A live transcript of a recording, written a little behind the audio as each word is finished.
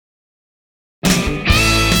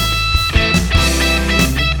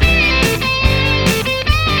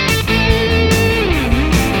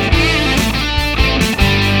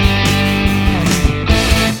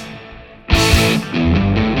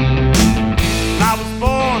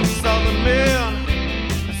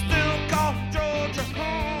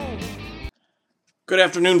Good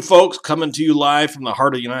afternoon, folks. Coming to you live from the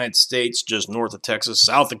heart of the United States, just north of Texas,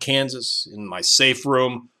 south of Kansas, in my safe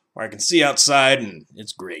room where I can see outside, and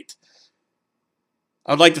it's great.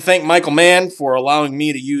 I'd like to thank Michael Mann for allowing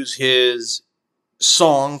me to use his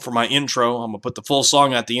song for my intro. I'm going to put the full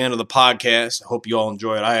song at the end of the podcast. I hope you all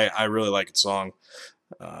enjoy it. I really like the song.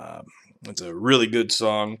 It's a really good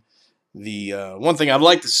song. The one thing I'd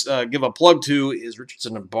like to give a plug to is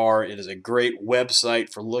Richardson and Barr. It is a great website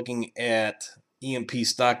for looking at E&P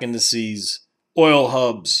stock indices, oil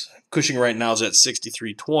hubs. Cushing right now is at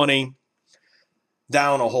 63.20,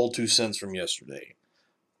 down a whole 2 cents from yesterday.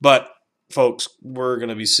 But, folks, we're going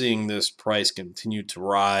to be seeing this price continue to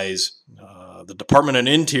rise. The Department of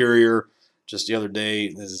Interior just the other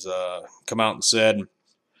day has come out and said,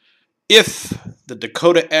 if the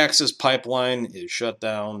Dakota Access Pipeline is shut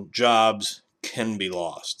down, jobs can be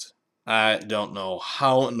lost. I don't know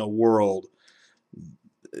how in the world.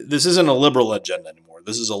 This isn't a liberal agenda anymore.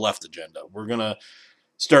 This is a left agenda. We're going to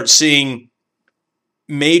start seeing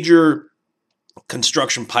major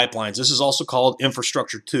construction pipelines. This is also called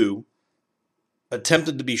Infrastructure 2,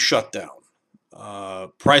 attempted to be shut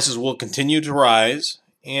down. Prices will continue to rise,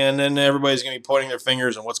 and then everybody's going to be pointing their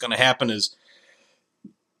fingers, and what's going to happen is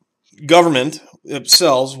government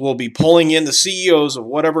themselves will be pulling in the CEOs of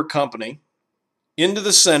whatever company into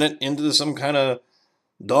the Senate, into some kind of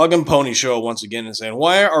dog and pony show once again, and saying,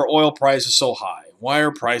 why are oil prices so high? Why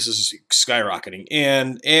are prices skyrocketing?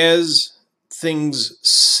 And as things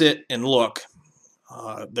sit and look,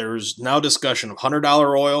 there's now discussion of $100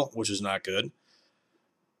 oil, which is not good.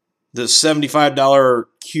 The $75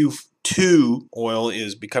 Q2 oil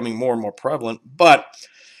is becoming more and more prevalent. But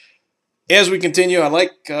as we continue, I'm going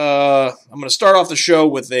to start off the show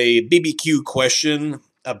with a BBQ question,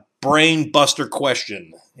 a brain buster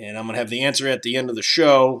question. And I'm going to have the answer at the end of the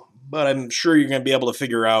show, but I'm sure you're going to be able to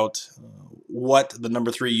figure out what the number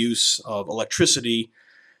 3 use of electricity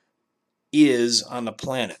is on the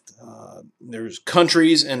planet. There's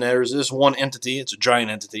countries, and there's this one entity. It's a giant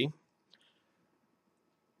entity.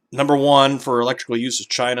 Number 1 for electrical use is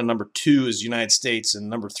China. Number 2 is the United States. And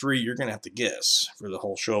number 3, you're going to have to guess for the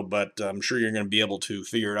whole show, but I'm sure you're going to be able to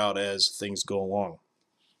figure it out as things go along.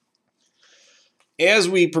 As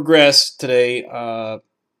we progress today,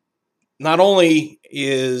 not only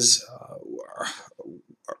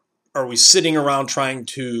are we sitting around trying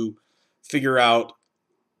to figure out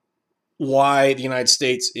why the United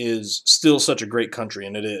States is still such a great country,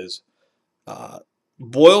 and it is,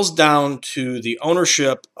 boils down to the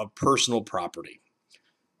ownership of personal property.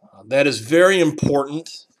 That is very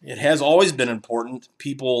important. It has always been important.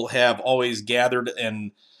 People have always gathered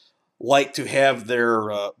and like to have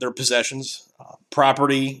their possessions.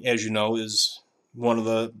 Property, as you know, is one of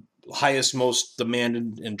the highest, most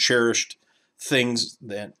demanded and cherished things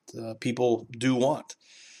that people do want.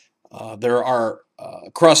 There are,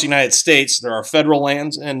 across the United States, there are federal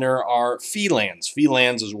lands and there are fee lands. Fee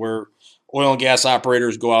lands is where oil and gas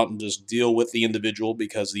operators go out and just deal with the individual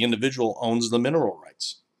because the individual owns the mineral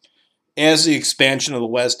rights. As the expansion of the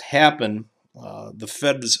West happened, the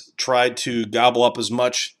feds tried to gobble up as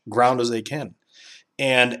much ground as they can.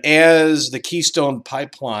 And as the Keystone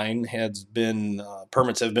Pipeline has been,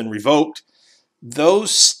 permits have been revoked, those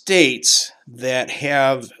states that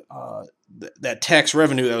have that tax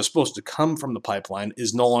revenue that was supposed to come from the pipeline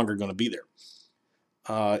is no longer going to be there.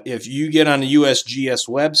 If you get on the USGS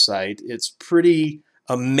website, it's pretty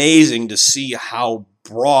amazing to see how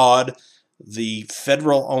broad the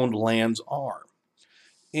federal-owned lands are.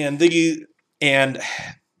 And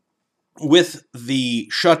with the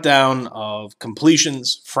shutdown of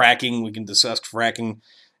completions, fracking, we can discuss fracking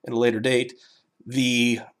at a later date,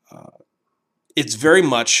 it's very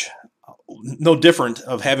much no different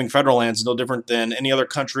of having federal lands, no different than any other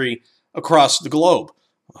country across the globe.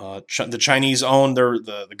 The Chinese own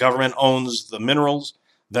the government owns the minerals.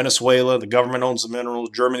 Venezuela, the government owns the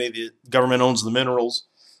minerals. Germany, the government owns the minerals.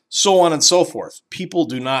 So on and so forth. People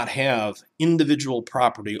do not have individual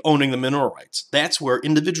property owning the mineral rights. That's where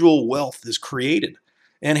individual wealth is created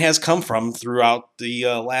and has come from throughout the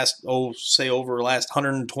last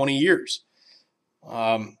 120 years.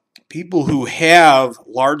 People who have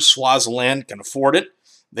large swaths of land can afford it.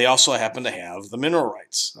 They also happen to have the mineral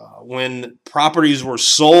rights. When properties were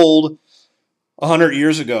sold 100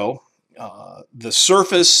 years ago, the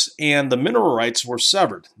surface and the mineral rights were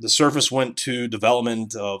severed. The surface went to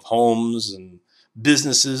development of homes and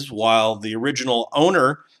businesses, while the original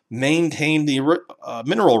owner maintained the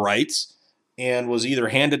mineral rights and was either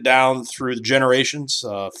handed down through the generations.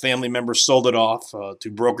 Family members sold it off to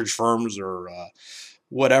brokerage firms or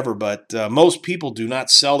whatever. But most people do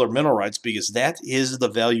not sell their mineral rights because that is the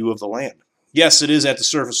value of the land. Yes, it is at the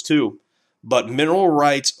surface too, but mineral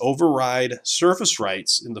rights override surface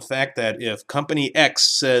rights in the fact that if Company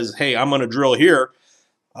X says, hey, I'm going to drill here,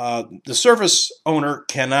 the surface owner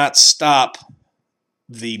cannot stop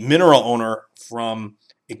the mineral owner from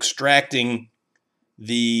extracting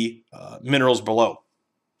the minerals below.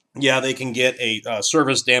 Yeah, they can get a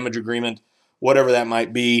service damage agreement, whatever that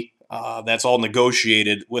might be. That's all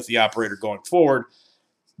negotiated with the operator going forward,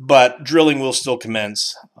 but drilling will still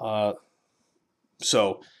commence.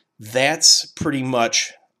 So that's pretty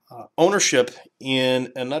much ownership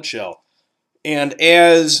in a nutshell. And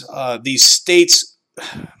as these states,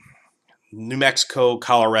 New Mexico,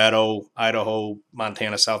 Colorado, Idaho,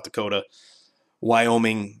 Montana, South Dakota,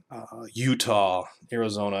 Wyoming, Utah,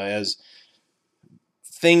 Arizona, as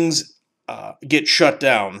things get shut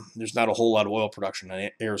down, there's not a whole lot of oil production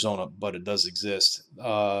in Arizona, but it does exist.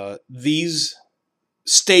 These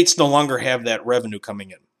states no longer have that revenue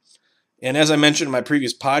coming in. And as I mentioned in my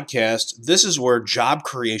previous podcast, this is where job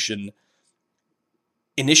creation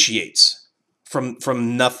initiates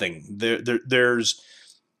from nothing. There's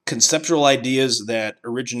conceptual ideas that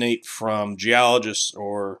originate from geologists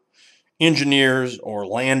or engineers or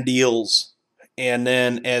land deals. And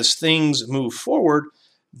then as things move forward,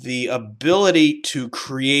 the ability to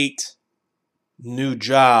create new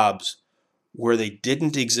jobs where they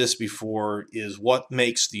didn't exist before is what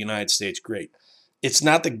makes the United States great. It's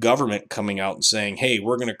not the government coming out and saying, hey,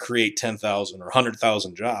 we're going to create 10,000 or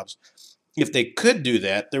 100,000 jobs. If they could do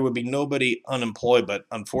that, there would be nobody unemployed, but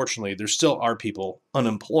unfortunately, there still are people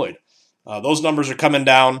unemployed. Those numbers are coming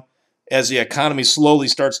down as the economy slowly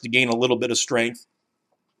starts to gain a little bit of strength.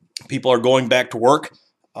 People are going back to work.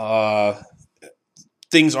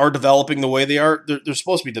 Things are developing the way they are. They're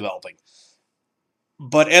supposed to be developing.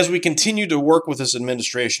 But as we continue to work with this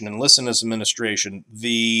administration and listen to this administration,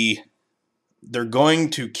 they're going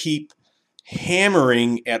to keep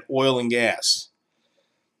hammering at oil and gas.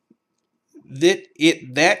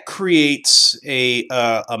 That creates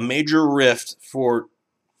a major rift for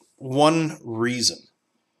one reason.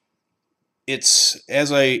 It's,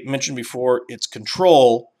 as I mentioned before, it's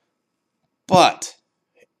control, but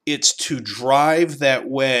it's to drive that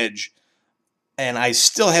wedge. And I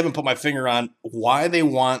still haven't put my finger on why they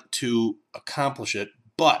want to accomplish it,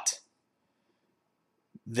 but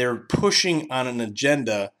they're pushing on an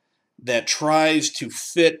agenda that tries to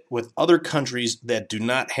fit with other countries that do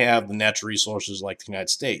not have the natural resources like the United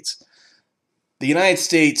States. The United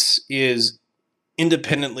States is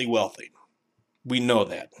independently wealthy. We know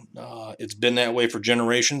that. It's been that way for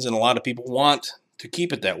generations, and a lot of people want to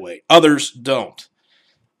keep it that way. Others don't.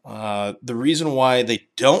 The reason why they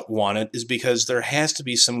don't want it is because there has to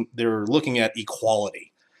be they're looking at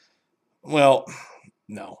equality. Well,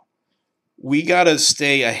 no. We got to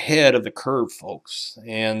stay ahead of the curve, folks.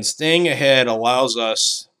 And staying ahead allows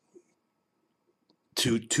us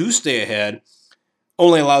to stay ahead,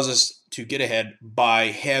 only allows us to get ahead by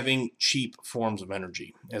having cheap forms of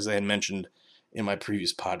energy, as I had mentioned in my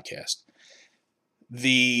previous podcast.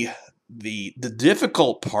 The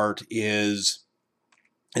difficult part is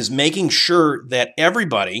making sure that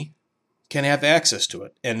everybody can have access to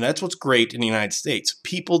it. And that's what's great in the United States.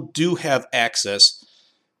 People do have access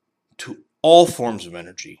to all forms of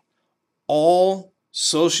energy. All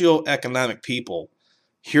socioeconomic people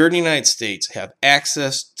here in the United States have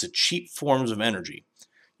access to cheap forms of energy.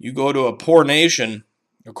 You go to a poor nation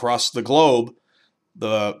across the globe,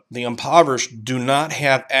 the impoverished do not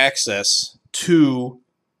have access to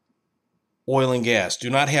oil and gas, do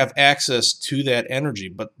not have access to that energy,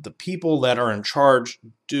 but the people that are in charge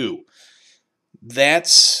do.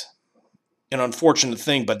 That's an unfortunate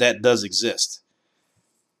thing, but that does exist.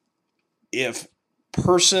 If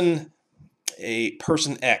person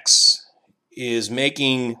X is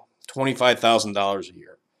making $25,000 a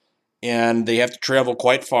year and they have to travel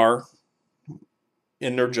quite far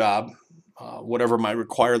in their job, whatever might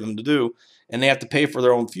require them to do, and they have to pay for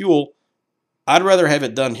their own fuel, I'd rather have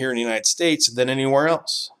it done here in the United States than anywhere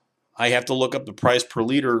else. I have to look up the price per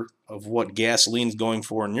liter of what gasoline's going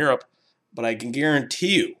for in Europe, but I can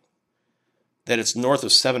guarantee you that it's north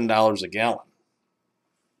of $7 a gallon.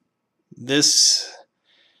 This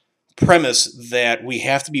premise that we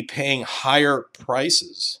have to be paying higher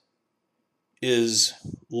prices is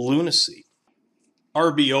lunacy.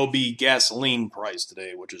 RBOB gasoline price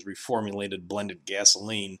today, which is reformulated blended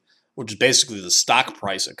gasoline, which is basically the stock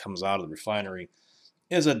price that comes out of the refinery,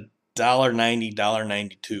 is $1.90,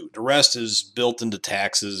 $1.92. The rest is built into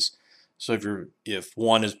taxes. So if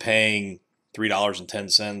one is paying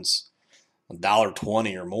 $3.10,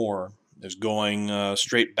 $1.20 or more, is going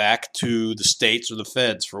straight back to the states or the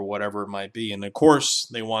feds for whatever it might be. And of course,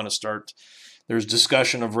 they want to start, there's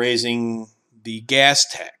discussion of raising the gas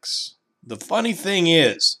tax. The funny thing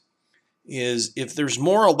is if there's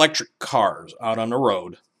more electric cars out on the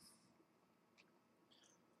road,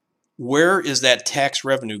 where is that tax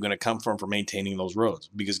revenue going to come from for maintaining those roads?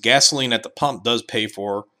 Because gasoline at the pump does pay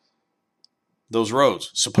for those roads,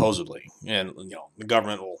 supposedly. And the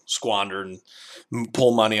government will squander and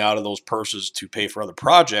pull money out of those purses to pay for other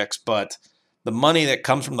projects, but the money that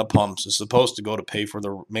comes from the pumps is supposed to go to pay for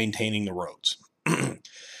the maintaining the roads.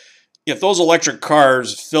 If those electric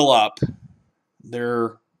cars fill up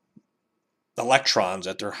their electrons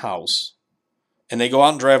at their house, and they go out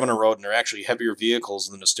and drive on a road and they're actually heavier vehicles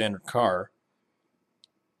than a standard car,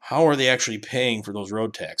 how are they actually paying for those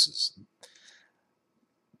road taxes?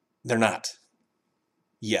 They're not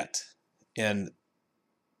yet. And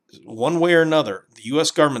one way or another, the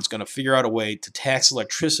U.S. government's going to figure out a way to tax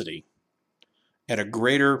electricity at a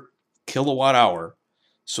greater kilowatt hour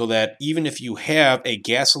so that even if you have a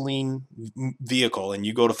gasoline vehicle and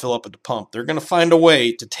you go to fill up at the pump, they're going to find a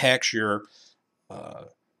way to tax your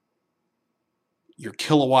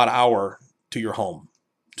kilowatt hour to your home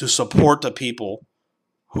to support the people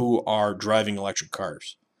who are driving electric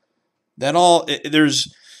cars.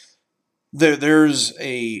 There's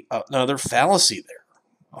another fallacy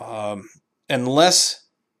there. Unless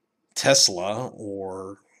Tesla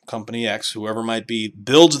or Company X, whoever it might be,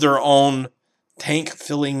 builds their own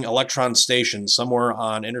tank-filling electron station somewhere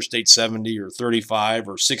on Interstate 70 or 35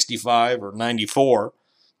 or 65 or 94,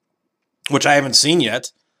 which I haven't seen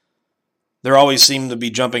yet. There always seem to be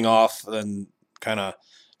jumping off and kind of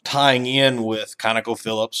tying in with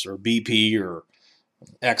ConocoPhillips or BP or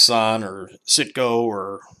Exxon or Citgo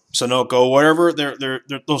or Sunoco, whatever.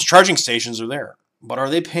 Those charging stations are there. But are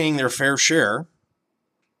they paying their fair share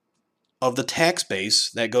of the tax base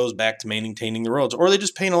that goes back to maintaining the roads? Or are they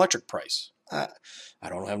just paying electric price? I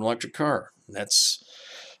don't have an electric car. That's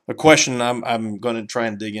a question I'm going to try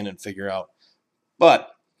and dig in and figure out. But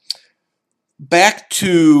back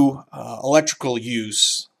to electrical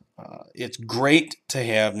use, it's great to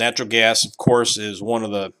have natural gas, of course, is one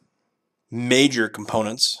of the major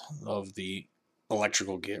components of the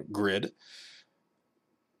electrical grid.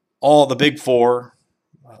 All the big four,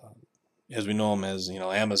 as we know them as,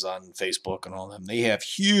 Amazon, Facebook, and all them, they have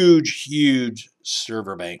huge, huge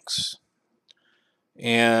server banks.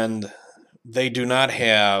 And they do not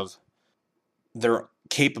have their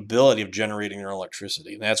capability of generating their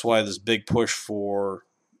electricity. And that's why this big push for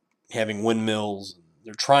having windmills.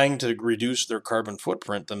 They're trying to reduce their carbon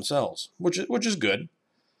footprint themselves, which is good.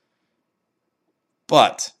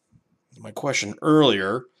 But my question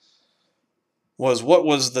earlier was, what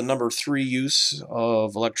was the number 3 use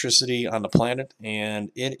of electricity on the planet? And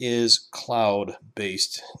it is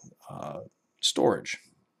cloud-based storage.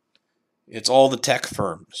 It's all the tech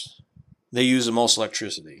firms. They use the most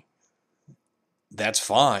electricity. That's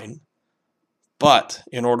fine. But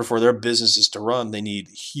in order for their businesses to run, they need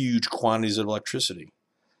huge quantities of electricity.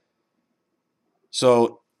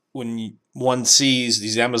 So when one sees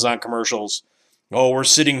these Amazon commercials, we're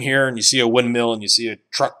sitting here and you see a windmill and you see a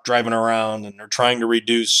truck driving around and they're trying to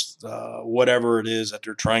reduce whatever it is that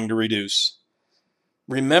they're trying to reduce.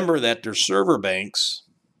 Remember that their server banks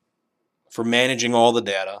for managing all the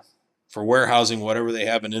data, for warehousing whatever they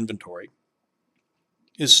have in inventory,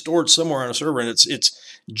 is stored somewhere on a server, and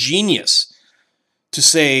it's genius to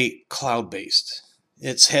say cloud-based.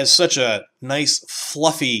 It has such a nice,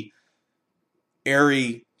 fluffy,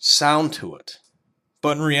 airy sound to it.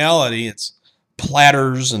 But in reality, it's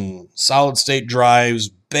platters and solid-state drives,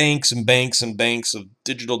 banks and banks and banks of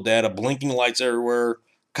digital data, blinking lights everywhere,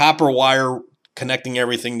 copper wire connecting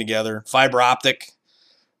everything together, fiber optic.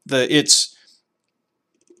 It's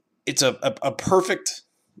a perfect,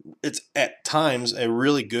 it's at times a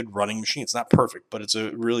really good running machine. It's not perfect, but it's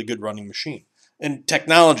a really good running machine. And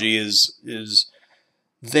technology is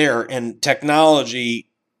there, and technology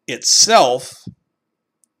itself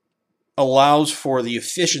allows for the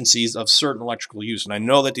efficiencies of certain electrical use. And I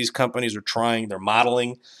know that these companies are trying, they're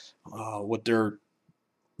modeling what their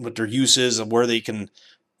use is and where they can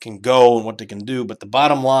go and what they can do. But the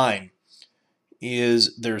bottom line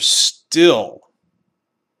is there's still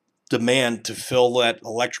demand to fill that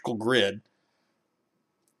electrical grid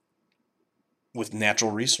with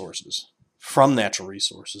natural resources, from natural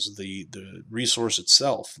resources, the resource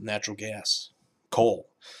itself, natural gas, coal.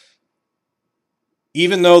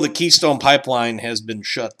 Even though the Keystone Pipeline has been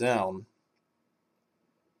shut down,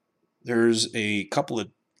 there's a couple of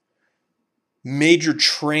major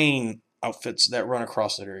train outfits that run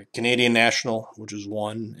across that area. Canadian National, which is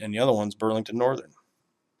one, and the other one's Burlington Northern,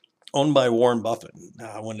 owned by Warren Buffett.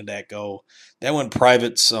 When did that go? That went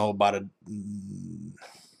private, so about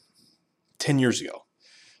 10 years ago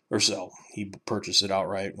or so. He purchased it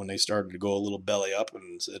outright when they started to go a little belly up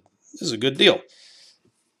and said, this is a good deal.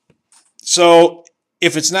 So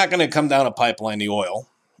if it's not going to come down a pipeline, the oil,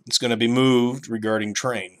 it's going to be moved regarding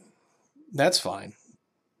train. That's fine.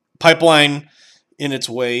 Pipeline in its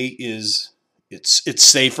way is it's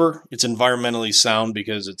safer. It's environmentally sound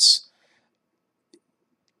because it's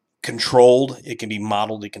controlled. It can be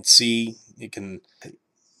modeled. It can see. It can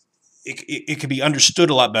be understood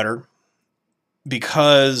a lot better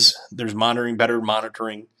because there's better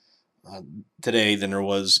monitoring today than there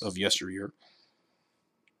was of yesteryear.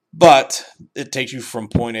 But it takes you from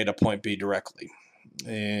point A to point B directly.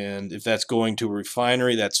 And if that's going to a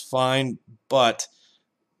refinery, that's fine. But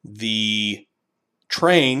the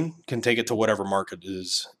train can take it to whatever market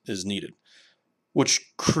is needed,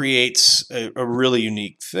 which creates a really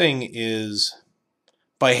unique thing. Is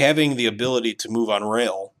by having the ability to move on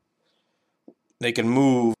rail, they can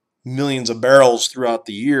move millions of barrels throughout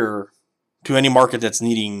the year to any market that's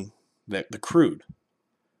needing the crude.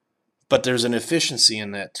 But there's an efficiency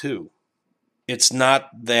in that too. It's not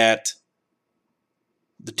that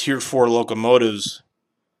the Tier 4 locomotives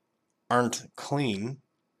aren't clean.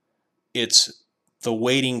 It's the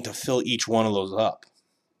waiting to fill each one of those up.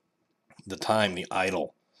 The time, the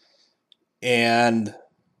idle. And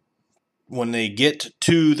when they get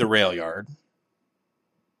to the rail yard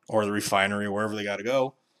or the refinery, wherever they got to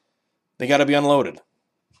go, they got to be unloaded.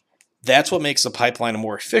 That's what makes the pipeline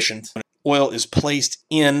more efficient. When oil is placed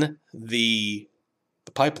in the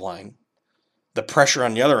pipeline, the pressure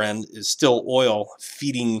on the other end is still oil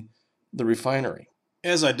feeding the refinery.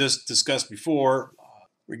 As I just discussed before,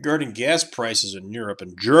 regarding gas prices in Europe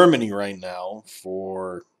and Germany right now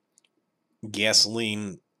for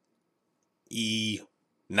gasoline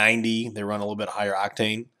E90, they run a little bit higher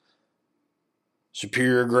octane.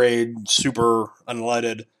 Superior grade, super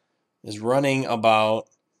unleaded, is running about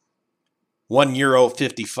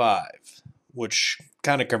 €1.55, which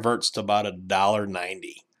kind of converts to about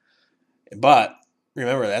 $1.90. But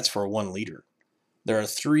remember, that's for 1 liter. There are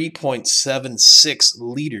 3.76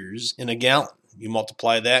 liters in a gallon. You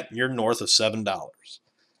multiply that, you're north of $7.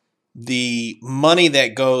 The money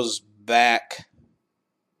that goes back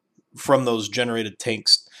from those generated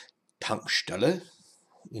tanks, Tankstelle,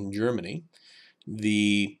 in Germany,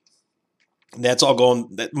 that's all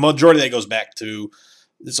going. That majority of that goes back to,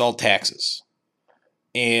 it's all taxes.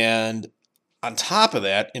 And on top of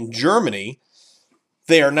that, in Germany,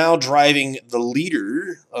 they are now driving the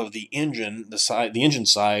liter of the engine, the engine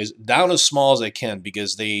size, down as small as they can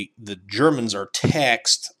because the Germans are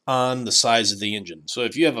taxed on the size of the engine. So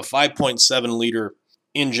if you have a 5.7 liter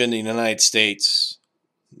engine in the United States,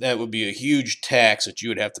 that would be a huge tax that you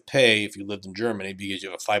would have to pay if you lived in Germany because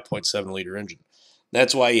you have a 5.7 liter engine.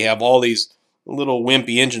 That's why you have all these little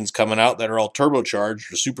wimpy engines coming out that are all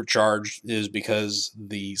turbocharged or supercharged, is because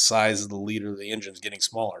the size of the liter of the engine is getting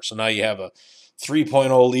smaller. So now you have a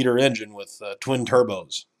 3.0 liter engine with twin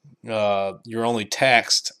turbos. You're only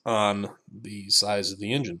taxed on the size of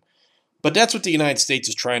the engine. But that's what the United States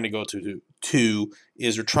is trying to go to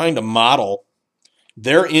is they're trying to model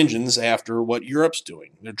their engines after what Europe's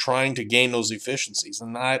doing. They're trying to gain those efficiencies.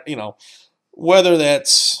 And not, whether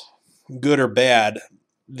that's good or bad,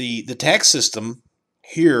 the tax system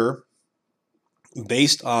here,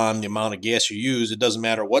 based on the amount of gas you use, it doesn't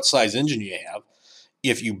matter what size engine you have.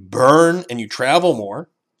 If you burn and you travel more,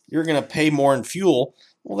 you're going to pay more in fuel.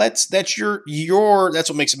 Well, that's that's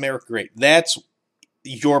what makes America great. That's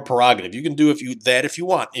your prerogative. You can do if you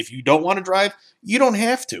want. If you don't want to drive, you don't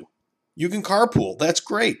have to. You can carpool. That's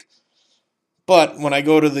great. But when I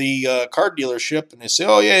go to the car dealership and they say,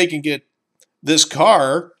 "Oh yeah, you can get this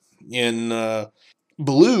car in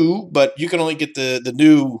blue, but you can only get the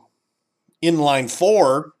new inline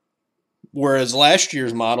 4, whereas last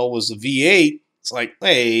year's model was the V8." It's like,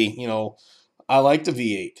 hey, I like the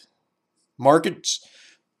V8. Markets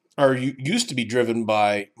used to be driven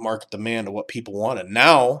by market demand of what people wanted.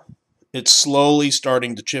 Now it's slowly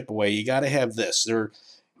starting to chip away. You got to have this.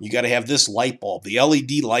 You got to have this light bulb, the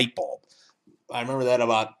LED light bulb. I remember that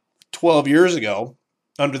about 12 years ago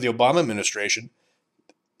under the Obama administration.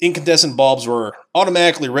 Incandescent bulbs were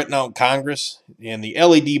automatically written out in Congress, and the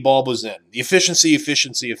LED bulb was in. The efficiency.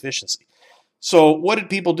 So what did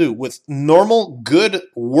people do? With normal, good,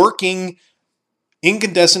 working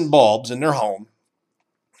incandescent bulbs in their home,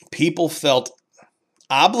 people felt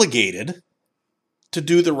obligated to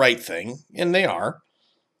do the right thing, and they are,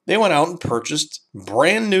 They went out and purchased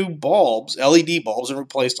brand new bulbs, LED bulbs, and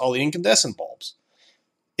replaced all the incandescent bulbs.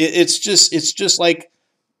 It's just like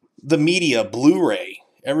the media, Blu-ray.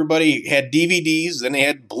 Everybody had DVDs, then they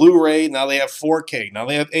had Blu-ray, now they have 4K, now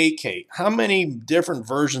they have 8K. How many different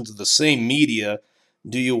versions of the same media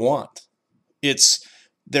do you want?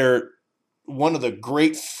 They're one of the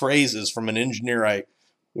great phrases from an engineer I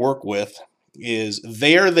work with is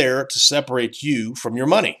they are there to separate you from your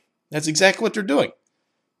money. That's exactly what they're doing.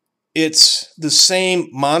 It's the same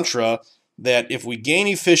mantra that if we gain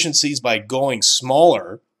efficiencies by going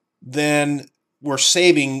smaller, then we're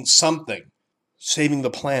saving something, saving the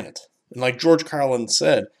planet. And like George Carlin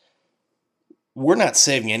said, we're not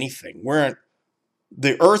saving anything.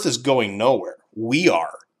 The earth is going nowhere. We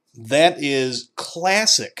are. That is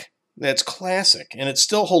classic. That's classic. And it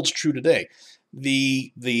still holds true today.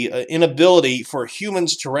 The inability for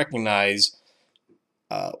humans to recognize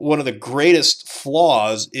one of the greatest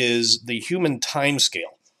flaws is the human time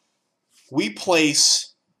scale. We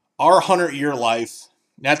place our 100-year life,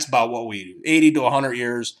 that's about what we do, 80 to 100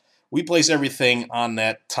 years, we place everything on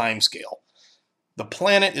that time scale. The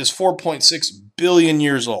planet is 4.6 billion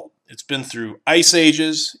years old. It's been through ice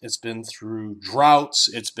ages, it's been through droughts,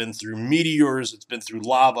 it's been through meteors, it's been through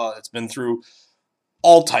lava, it's been through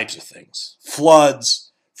all types of things.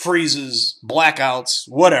 Floods, freezes, blackouts,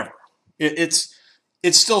 whatever. It's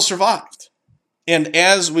still survived. And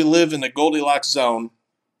as we live in the Goldilocks zone,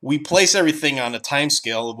 we place everything on a time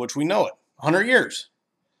scale of which we know it, 100 years.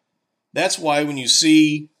 That's why when you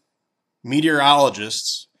see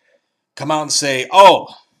meteorologists come out and say,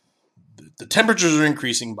 oh, the temperatures are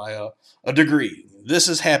increasing by a degree. This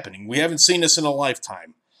is happening. We haven't seen this in a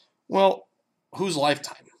lifetime. Well, whose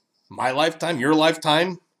lifetime? My lifetime? Your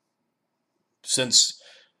lifetime? Since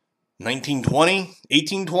 1920?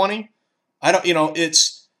 1820?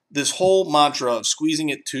 It's this whole mantra of squeezing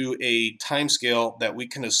it to a time scale that we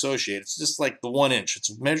can associate. It's just like the 1 inch.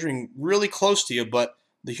 It's measuring really close to you, but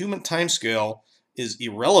the human time scale is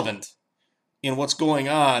irrelevant in what's going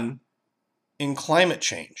on in climate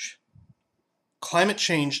change. Climate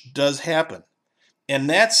change does happen. And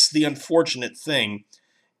that's the unfortunate thing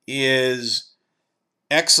is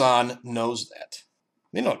Exxon knows that.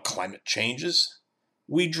 They know what climate change is.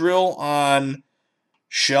 We drill on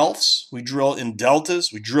shelves, we drill in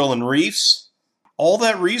deltas, we drill in reefs. All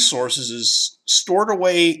that resources is stored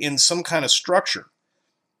away in some kind of structure.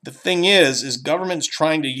 The thing is government's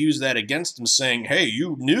trying to use that against them, saying, hey,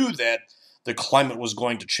 you knew that the climate was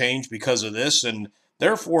going to change because of this, and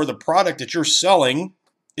therefore the product that you're selling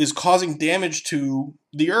is causing damage to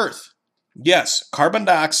the earth. Yes, carbon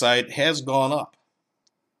dioxide has gone up.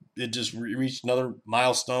 It just reached another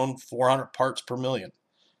milestone, 400 parts per million.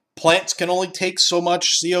 Plants can only take so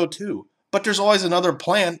much CO2, but there's always another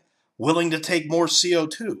plant willing to take more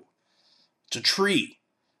CO2. It's a tree.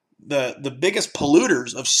 The biggest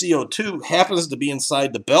polluters of CO2 happens to be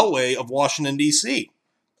inside the beltway of Washington, D.C.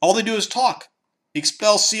 All they do is talk,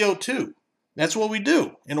 expel CO2. That's what we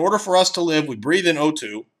do. In order for us to live, we breathe in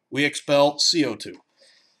O2, we expel CO2.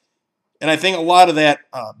 And I think a lot of that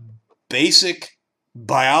basic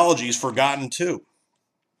biology is forgotten too,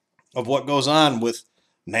 of what goes on with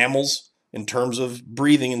mammals in terms of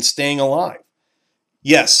breathing and staying alive.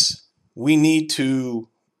 Yes, we need to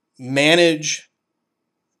manage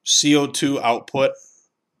CO2 output,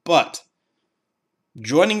 but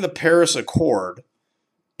joining the Paris Accord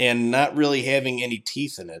and not really having any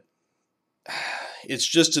teeth in it, it's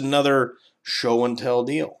just another show and tell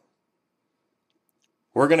deal.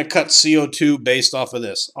 We're going to cut CO2 based off of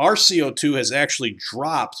this. Our CO2 has actually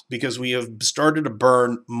dropped because we have started to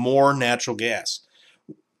burn more natural gas.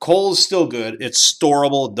 Coal is still good. It's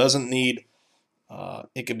storable. It doesn't need,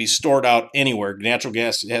 it can be stored out anywhere. Natural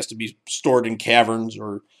gas, it has to be stored in caverns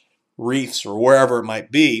or reefs or wherever it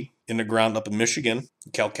might be in the ground up in Michigan,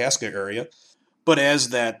 Kalkaska area. But as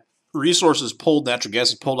that resource is pulled, natural gas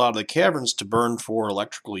is pulled out of the caverns to burn for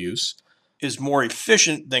electrical use, is more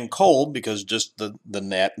efficient than coal because just the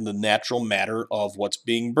natural matter of what's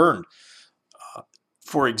being burned.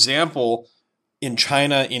 For example, in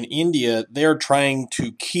China, in India, they're trying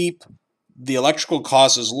to keep the electrical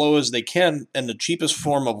costs as low as they can, and the cheapest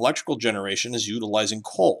form of electrical generation is utilizing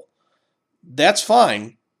coal. That's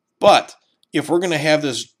fine, but if we're going to have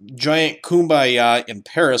this giant kumbaya in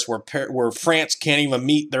Paris where France can't even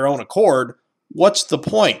meet their own accord, what's the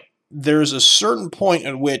point? There's a certain point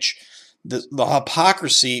at which the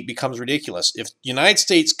hypocrisy becomes ridiculous. If the United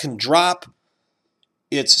States can drop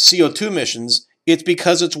its CO2 emissions, it's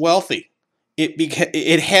because it's wealthy.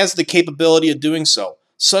 It has the capability of doing so.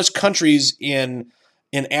 Such countries in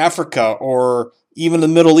Africa or even the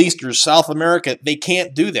Middle East or South America, they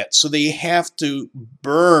can't do that. So they have to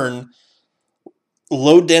burn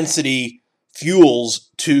low-density fuels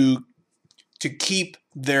to keep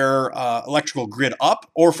their electrical grid up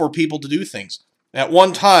or for people to do things. At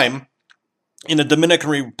one time, in the Dominican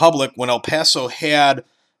Republic, when El Paso had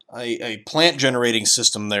a plant generating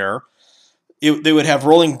system there, they would have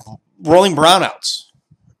rolling brownouts.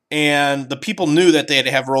 And the people knew that they had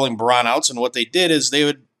to have rolling brownouts, and what they did is they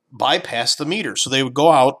would bypass the meter. So they would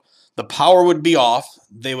go out, the power would be off,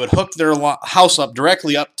 they would hook their house up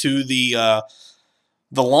directly up to the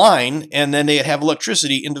line, and then they'd have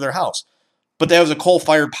electricity into their house. But that was a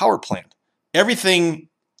coal-fired power plant. Everything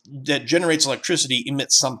that generates electricity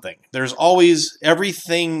emits something. There's always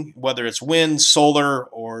everything, whether it's wind, solar,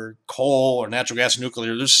 or coal, or natural gas, or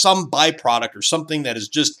nuclear, there's some byproduct or something that is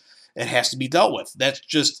just, it has to be dealt with. That's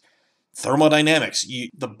just thermodynamics.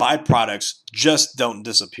 The byproducts just don't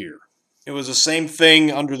disappear. It was the same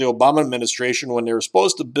thing under the Obama administration when they were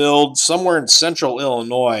supposed to build somewhere in central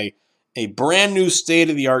Illinois a brand new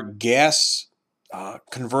state-of-the-art gas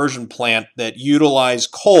conversion plant that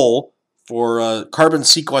utilized coal for carbon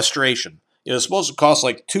sequestration. It was supposed to cost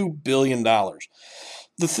like $2 billion.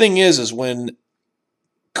 The thing is when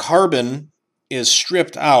carbon is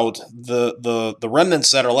stripped out, the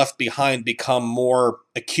remnants that are left behind become more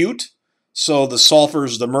acute. So the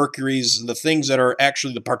sulfurs, the mercuries, the things that are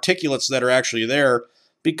actually, the particulates that are actually there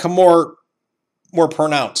become more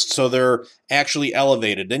pronounced. So they're actually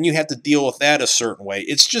elevated. Then you have to deal with that a certain way.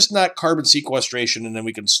 It's just not carbon sequestration and then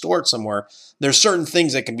we can store it somewhere. There's certain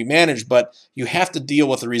things that can be managed, but you have to deal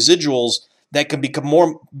with the residuals that can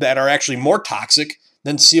become that are actually more toxic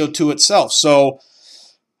than CO2 itself. So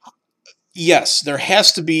yes, there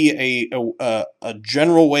has to be a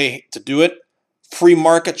general way to do it. Free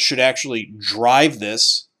markets should actually drive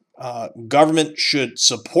this. Government should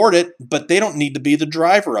support it, but they don't need to be the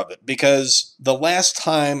driver of it, because the last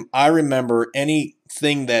time I remember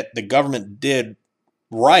anything that the government did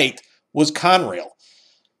right was Conrail.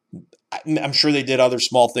 I'm sure they did other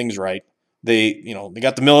small things right. They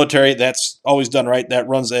got the military. That's always done right. That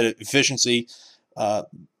runs at efficiency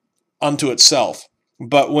unto itself.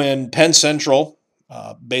 But when Penn Central,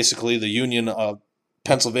 basically the Union of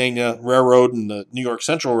Pennsylvania Railroad and the New York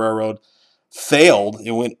Central Railroad, failed,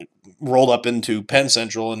 it rolled up into Penn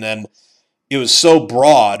Central, and then it was so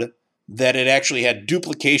broad that it actually had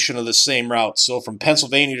duplication of the same routes. So from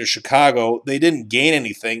Pennsylvania to Chicago, they didn't gain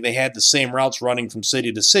anything. They had the same routes running from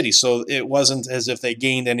city to city. So it wasn't as if they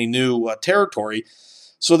gained any new territory.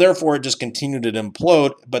 So therefore, it just continued to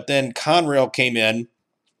implode. But then Conrail came in,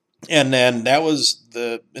 and then that was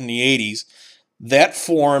in the 80s. That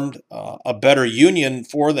formed a better union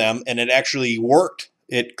for them, and it actually worked.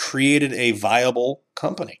 It created a viable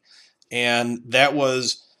company. And that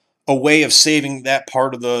was a way of saving that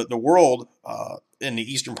part of the world in the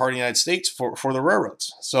eastern part of the United States for the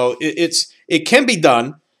railroads. So it can be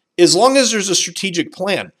done as long as there's a strategic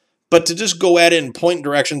plan. But to just go at it in point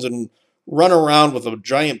directions and run around with a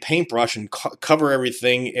giant paintbrush and cover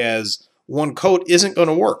everything as one coat isn't going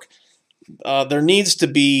to work. There needs to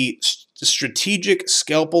be strategic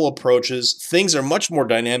scalpel approaches. Things are much more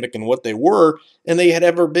dynamic than what they were and they had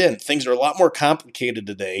ever been. Things are a lot more complicated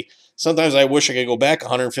today. Sometimes I wish I could go back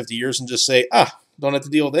 150 years and just say, don't have to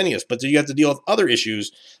deal with any of this. But you have to deal with other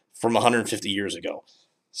issues from 150 years ago.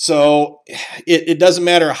 So it doesn't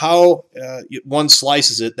matter how one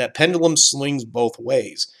slices it, that pendulum swings both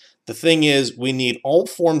ways. The thing is, we need all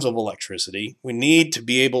forms of electricity. We need to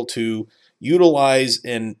be able to utilize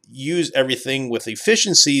and use everything with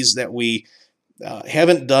efficiencies that we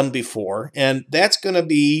haven't done before. And that's going to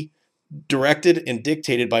be directed and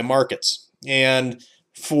dictated by markets. And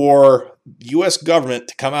for the U.S. government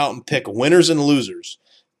to come out and pick winners and losers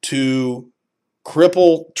to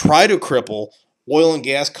try to cripple oil and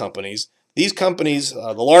gas companies, these companies,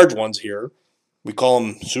 the large ones here, we call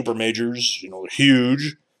them super majors,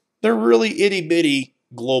 huge. They're really itty-bitty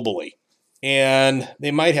globally. And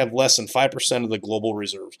they might have less than 5% of the global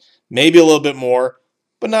reserves. Maybe a little bit more,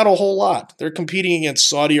 but not a whole lot. They're competing against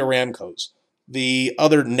Saudi Aramco's, the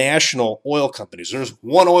other national oil companies. There's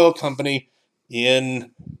one oil company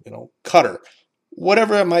in, Qatar,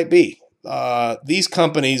 whatever it might be. These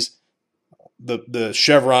companies, the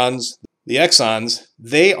Chevrons, the Exxons,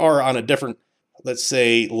 they are on a different, let's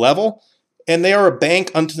say, level, and they are a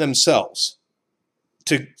bank unto themselves.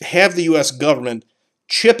 To have the U.S. government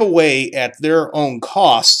chip away at their own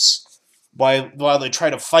costs while they try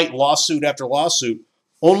to fight lawsuit after lawsuit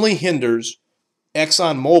only hinders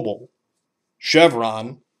ExxonMobil,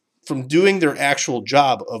 Chevron, from doing their actual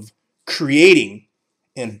job of creating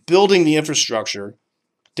and building the infrastructure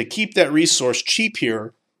to keep that resource cheap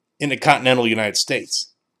here in the continental United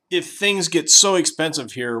States. If things get so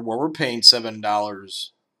expensive here where we're paying $7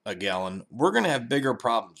 a gallon, we're going to have bigger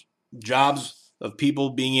problems. Jobs of people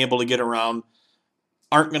being able to get around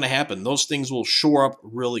aren't going to happen. Those things will shore up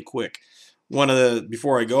really quick.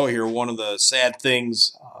 Before I go here, one of the sad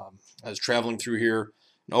things, I was traveling through here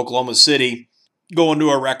in Oklahoma City, going to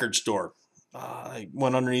a record store. I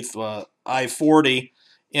went underneath I-40,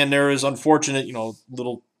 and there is unfortunate,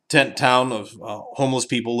 little tent town of homeless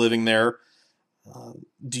people living there.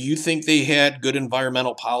 Do you think they had good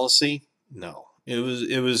environmental policy? No. It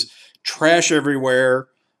was trash everywhere.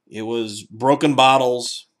 It was broken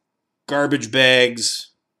bottles, garbage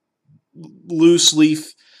bags, loose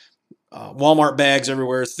leaf, Walmart bags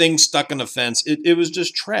everywhere, things stuck in the fence. It was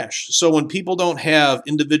just trash. So when people don't have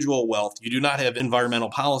individual wealth, you do not have environmental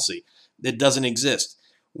policy. It doesn't exist.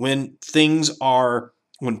 When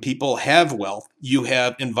people have wealth, you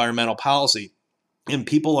have environmental policy. And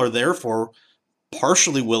people are therefore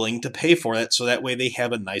partially willing to pay for that so that way they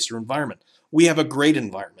have a nicer environment. We have a great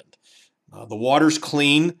environment. The water's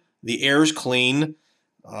clean. The air's clean.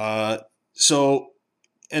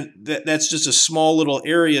 And that's just a small little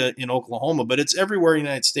area in Oklahoma, but it's everywhere in the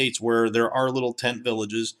United States where there are little tent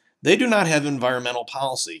villages. They do not have environmental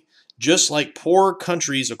policy. Just like poor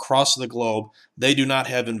countries across the globe, they do not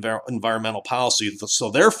have environmental policy. So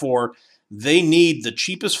therefore, they need the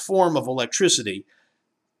cheapest form of electricity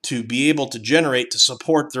to be able to generate to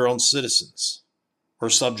support their own citizens or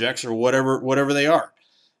subjects or whatever they are,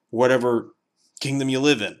 whatever kingdom you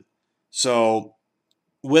live in. So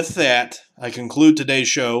with that, I conclude today's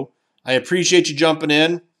show. I appreciate you jumping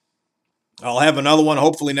in. I'll have another one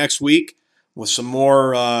hopefully next week with some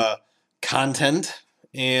more content,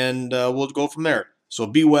 and we'll go from there. So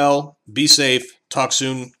be well, be safe, talk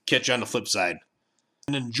soon, catch you on the flip side.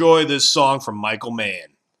 And enjoy this song from Michael Mann.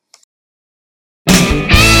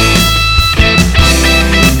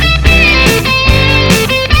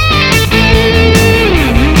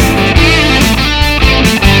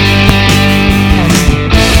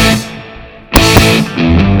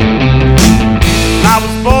 I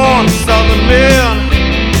was born a Southern man,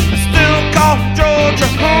 I still call Georgia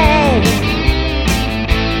home.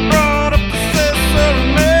 Brought up to say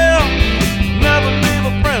Southern man, never leave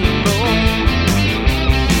a friend alone.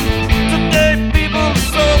 Today people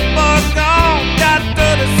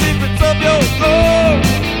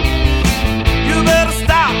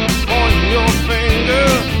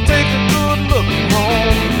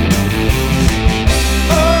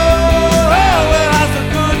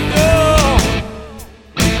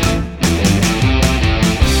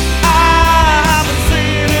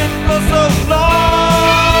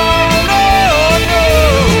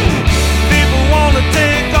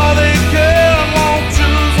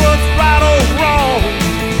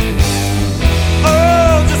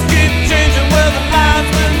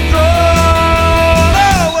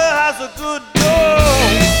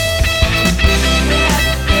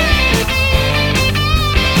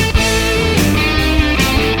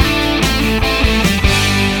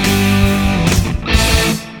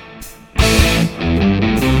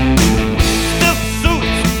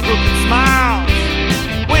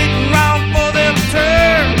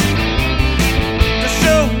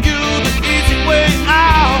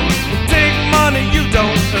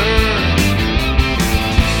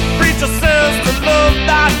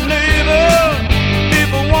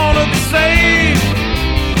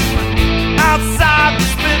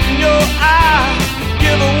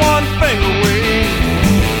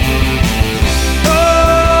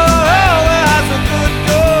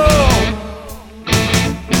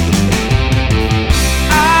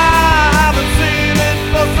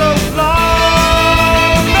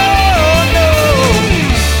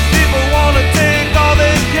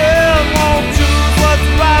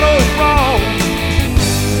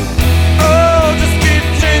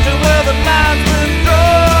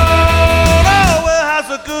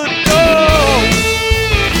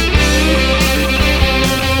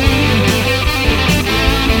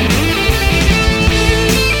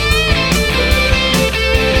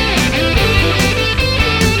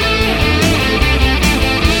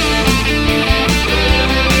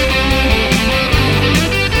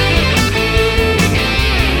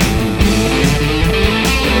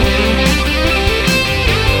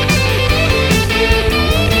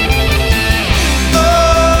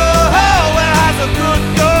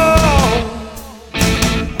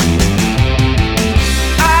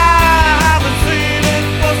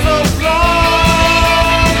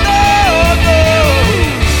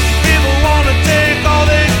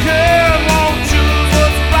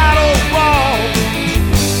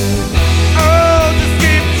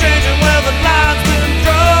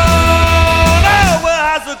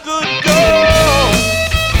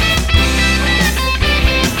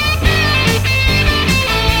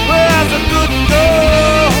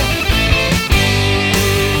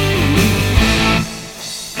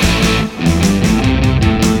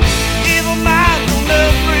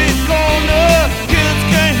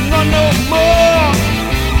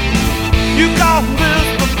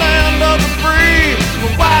land of the free.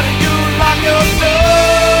 But why do you lock your door?